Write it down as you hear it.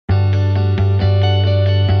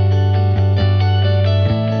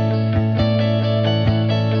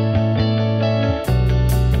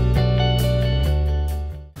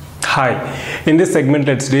In this segment,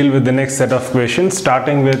 let's deal with the next set of questions,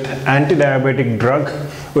 starting with anti-diabetic drug,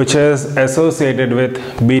 which is associated with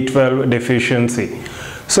B12 deficiency.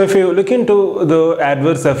 So if you look into the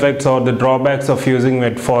adverse effects or the drawbacks of using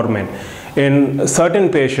metformin, in certain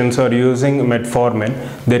patients who are using metformin,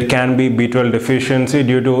 there can be B12 deficiency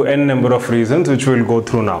due to n number of reasons, which we'll go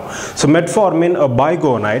through now. So metformin, a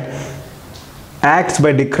bigonide, acts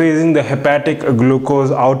by decreasing the hepatic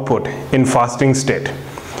glucose output in fasting state.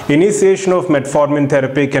 Initiation of metformin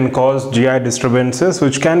therapy can cause GI disturbances,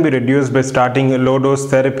 which can be reduced by starting a low-dose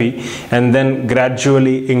therapy and then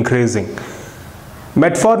gradually increasing.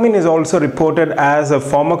 Metformin is also reported as a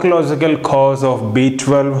pharmacological cause of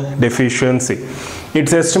B12 deficiency.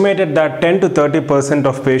 It's estimated that 10 to 30%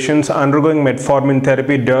 of patients undergoing metformin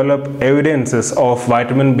therapy develop evidences of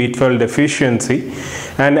vitamin B12 deficiency,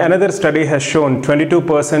 and another study has shown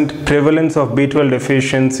 22% prevalence of B12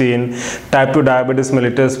 deficiency in type 2 diabetes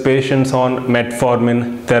mellitus patients on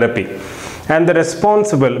metformin therapy. And the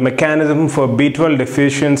responsible mechanism for B12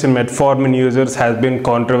 deficiency in metformin users has been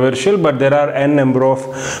controversial, but there are n number of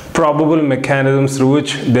probable mechanisms through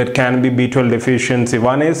which there can be B12 deficiency.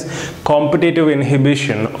 One is competitive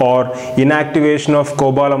inhibition or inactivation of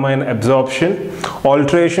cobalamin absorption,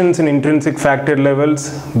 alterations in intrinsic factor levels,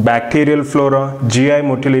 bacterial flora, GI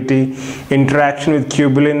motility, interaction with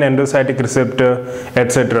tubulin endocytic receptor,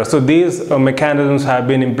 etc. So these mechanisms have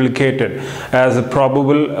been implicated as a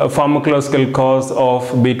probable pharmacological cause of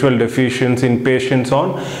B12 deficiency in patients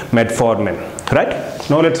on metformin, right?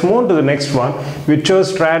 Now let's move on to the next one,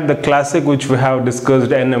 Witchostrad, the classic which we have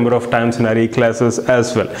discussed n number of times in our e-classes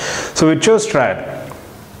as well. So Witchostrad,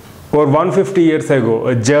 over 150 years ago,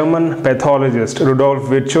 a German pathologist, Rudolf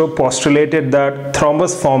Virchow, postulated that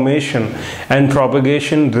thrombus formation and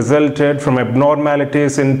propagation resulted from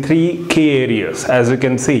abnormalities in three key areas, as you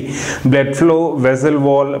can see: blood flow, vessel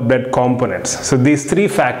wall, blood components. So these three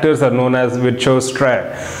factors are known as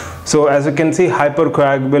Witchostrad. So as you can see,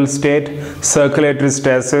 hypercoagulable state, circulatory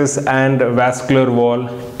stasis, and vascular wall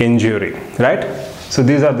injury, right? So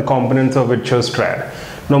these are the components of Witchostrad.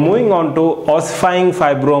 Now moving on to ossifying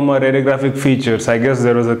fibroma radiographic features. I guess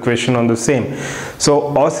there was a question on the same.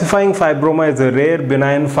 So ossifying fibroma is a rare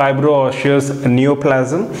benign fibro-osseous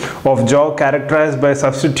neoplasm of jaw characterized by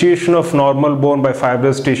substitution of normal bone by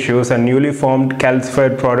fibrous tissues and newly formed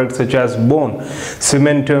calcified products such as bone,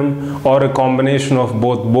 cementum, or a combination of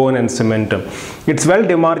both bone and cementum. It's well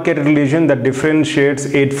demarcated lesion that differentiates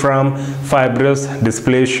it from fibrous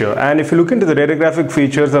dysplasia. And if you look into the radiographic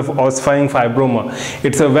features of ossifying fibroma,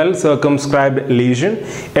 it's a well circumscribed lesion,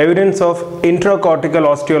 evidence of intracortical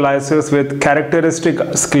osteolysis with characteristic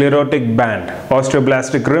sclerotic band,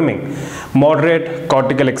 osteoblastic rimming, moderate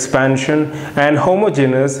cortical expansion, and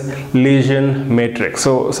homogeneous lesion matrix.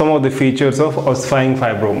 So some of the features of ossifying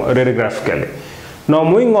fibroma radiographically. Now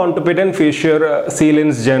moving on to patent fissure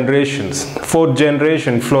sealants generations. Fourth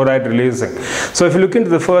generation, fluoride releasing. So if you look into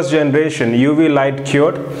the first generation, UV light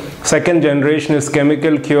cured. Second generation is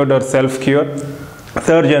chemical cured or self cured.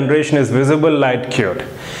 Third generation is visible light cured.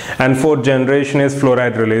 And fourth generation is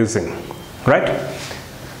fluoride releasing, right?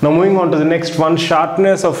 Now moving on to the next one,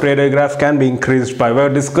 sharpness of radiograph can be increased by, we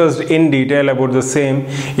have discussed in detail about the same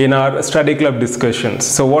in our study club discussions.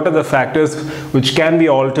 So what are the factors which can be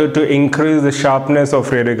altered to increase the sharpness of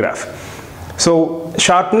radiograph? So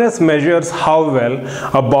sharpness measures how well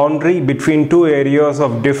a boundary between two areas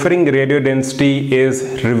of differing radiodensity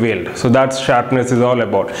is revealed. So that's sharpness is all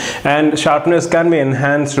about. And sharpness can be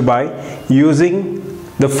enhanced by using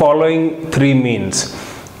the following three means.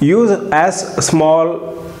 Use as small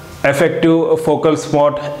effective focal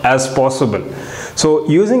spot as possible. So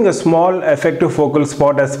using a small effective focal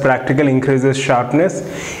spot as practical increases sharpness.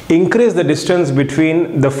 Increase the distance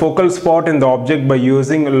between the focal spot and the object by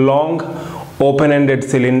using a long open-ended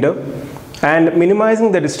cylinder, and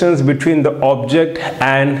minimizing the distance between the object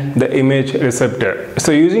and the image receptor.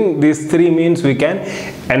 So using these three means, we can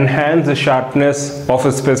enhance the sharpness of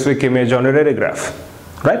a specific image on a radiograph,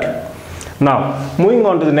 right? Now, moving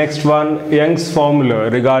on to the next one, Young's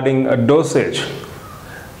formula regarding a dosage,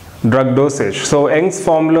 drug dosage. So Young's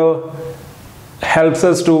formula helps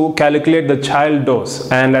us to calculate the child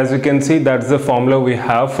dose, and as you can see, that's the formula we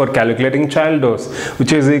have for calculating child dose,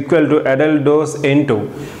 which is equal to adult dose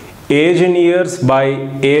into age in years by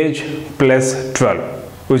age plus 12,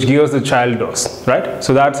 which gives the child dose, right?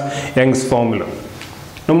 So that's Young's formula.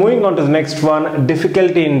 Now moving on to the next one,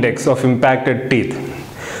 difficulty index of impacted teeth.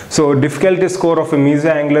 So difficulty score of a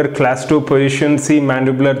mesoangular class 2 position C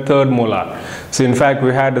mandibular third molar. So in fact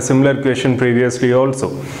we had a similar question previously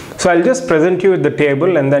also. So I'll just present you with the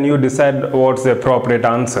table and then you decide what's the appropriate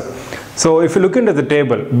answer. So if you look into the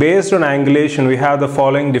table, based on angulation, we have the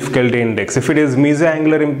following difficulty index. If it is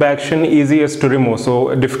mesoangular impaction, easiest to remove,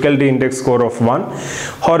 so difficulty index score of 1.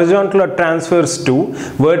 Horizontal or transverse 2,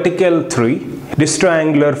 vertical 3,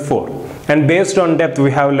 distoangular 4. And based on depth, we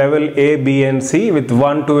have level A, B and C with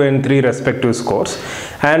 1, 2 and 3 respective scores.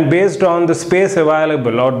 And based on the space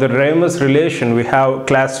available or the Ramus relation, we have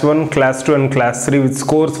class 1, class 2 and class 3 with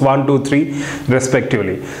scores 1, 2, 3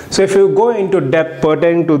 respectively. So if you go into depth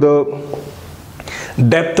pertaining to the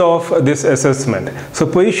depth of this assessment. So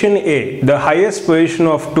position A, the highest position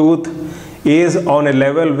of tooth is on a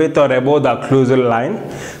level with or above the occlusal line,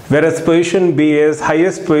 whereas position B is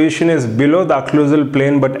highest position is below the occlusal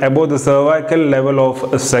plane but above the cervical level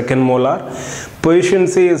of second molar. Position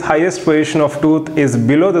C is highest position of tooth is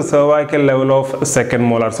below the cervical level of second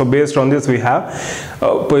molar. So based on this, we have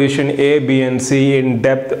position A, B and C in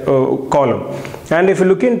depth column. And if you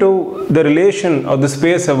look into the relation of the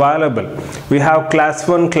space available, we have class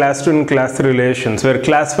 1, class 2 and class 3 relations, where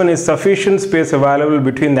class 1 is sufficient space available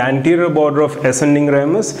between the anterior border of ascending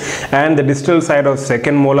ramus and the distal side of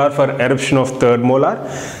second molar for eruption of third molar.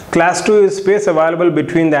 Class 2 is space available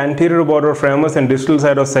between the anterior border of ramus and distal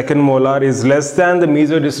side of second molar is less than the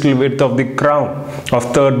mesodistal width of the crown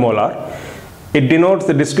of third molar. It denotes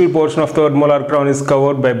the distal portion of third molar crown is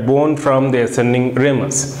covered by bone from the ascending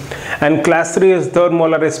ramus. And class 3 is third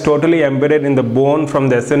molar is totally embedded in the bone from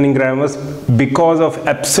the ascending ramus because of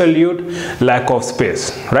absolute lack of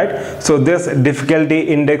space, right? So this difficulty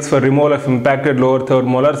index for removal of impacted lower third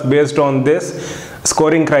molars, based on this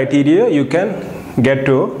scoring criteria, you can get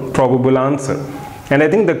to a probable answer. And I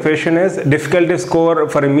think the question is difficulty score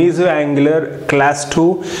for a mesoangular class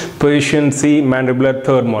 2 position C mandibular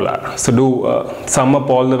third molar. So do sum up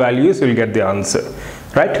all the values, you will get the answer,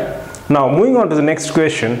 right? Now moving on to the next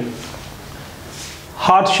question.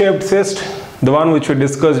 Heart-shaped cyst, the one which we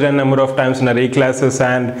discussed a number of times in our E-classes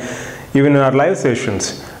and even in our live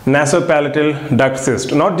sessions. Nasopalatal duct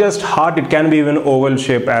cyst, not just heart, it can be even oval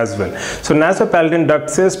shape as well. So nasopalatal duct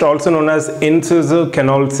cyst, also known as incisor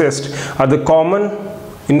canal cyst, are the common,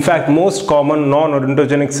 in fact most common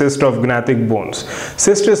non-odontogenic cyst of gnathic bones.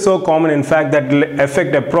 Cyst is so common in fact that it will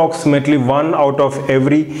affect approximately 1 out of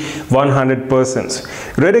every 100 persons.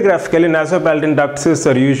 Radiographically, nasopalatal duct cysts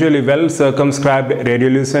are usually well circumscribed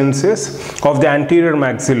radiolucent cysts of the anterior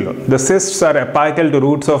maxilla. The cysts are apical to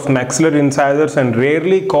roots of maxillary incisors and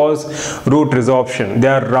rarely cause root resorption. They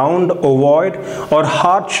are round, ovoid or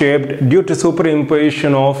heart-shaped due to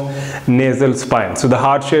superimposition of nasal spine. So the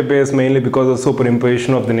heart shape is mainly because of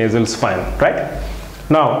superimposition of the nasal spine, right?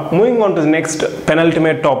 Now moving on to the next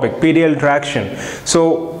penultimate topic, PDL traction.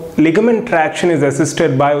 So ligament traction is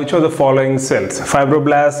assisted by which of the following cells?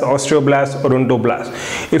 Fibroblasts, osteoblasts,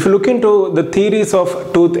 odontoblasts. If you look into the theories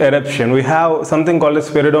of tooth eruption, we have something called as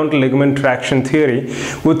periodontal ligament traction theory,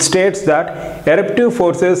 which states that eruptive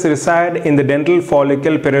forces reside in the dental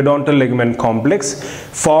follicle periodontal ligament complex.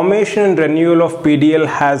 Formation and renewal of PDL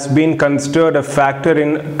has been considered a factor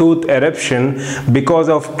in tooth eruption because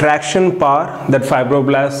of traction power that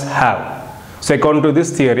fibroblasts have. So according to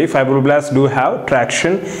this theory, fibroblasts do have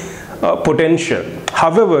traction potential.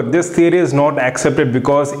 However, this theory is not accepted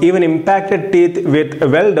because even impacted teeth with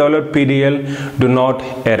well-developed PDL do not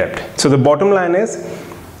erupt. So the bottom line is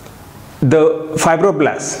the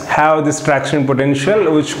fibroblasts have this traction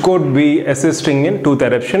potential which could be assisting in tooth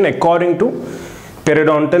eruption according to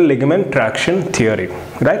periodontal ligament traction theory,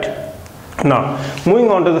 right? Now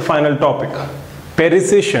moving on to the final topic,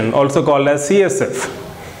 pericision, also called as CSF.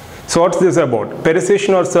 So what's this about?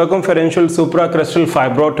 Pericision or circumferential supracrustal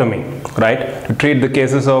fibrotomy, right? To treat the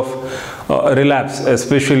cases of relapse,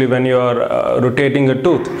 especially when you are rotating a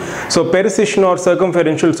tooth. So pericision or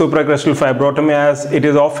circumferential supracrustal fibrotomy, as it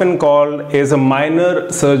is often called, is a minor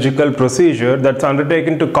surgical procedure that's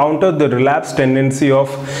undertaken to counter the relapse tendency of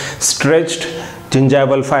stretched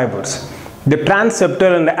gingival fibers. The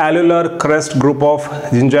transeptal and alveolar crest group of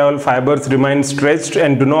gingival fibers remain stretched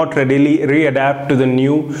and do not readily readapt to the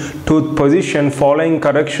new tooth position following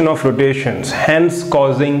correction of rotations, hence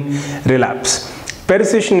causing relapse.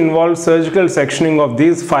 Pericision involves surgical sectioning of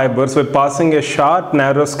these fibers by passing a sharp,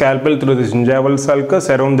 narrow scalpel through the gingival sulcus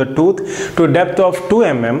around the tooth to a depth of 2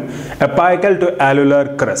 mm, apical to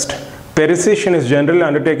alveolar crest. Pericision is generally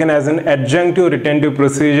undertaken as an adjunctive retentive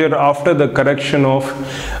procedure after the correction of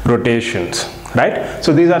rotations, right?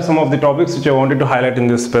 So these are some of the topics which I wanted to highlight in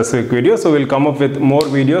this specific video. So we'll come up with more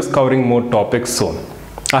videos covering more topics soon.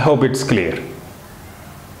 I hope it's clear.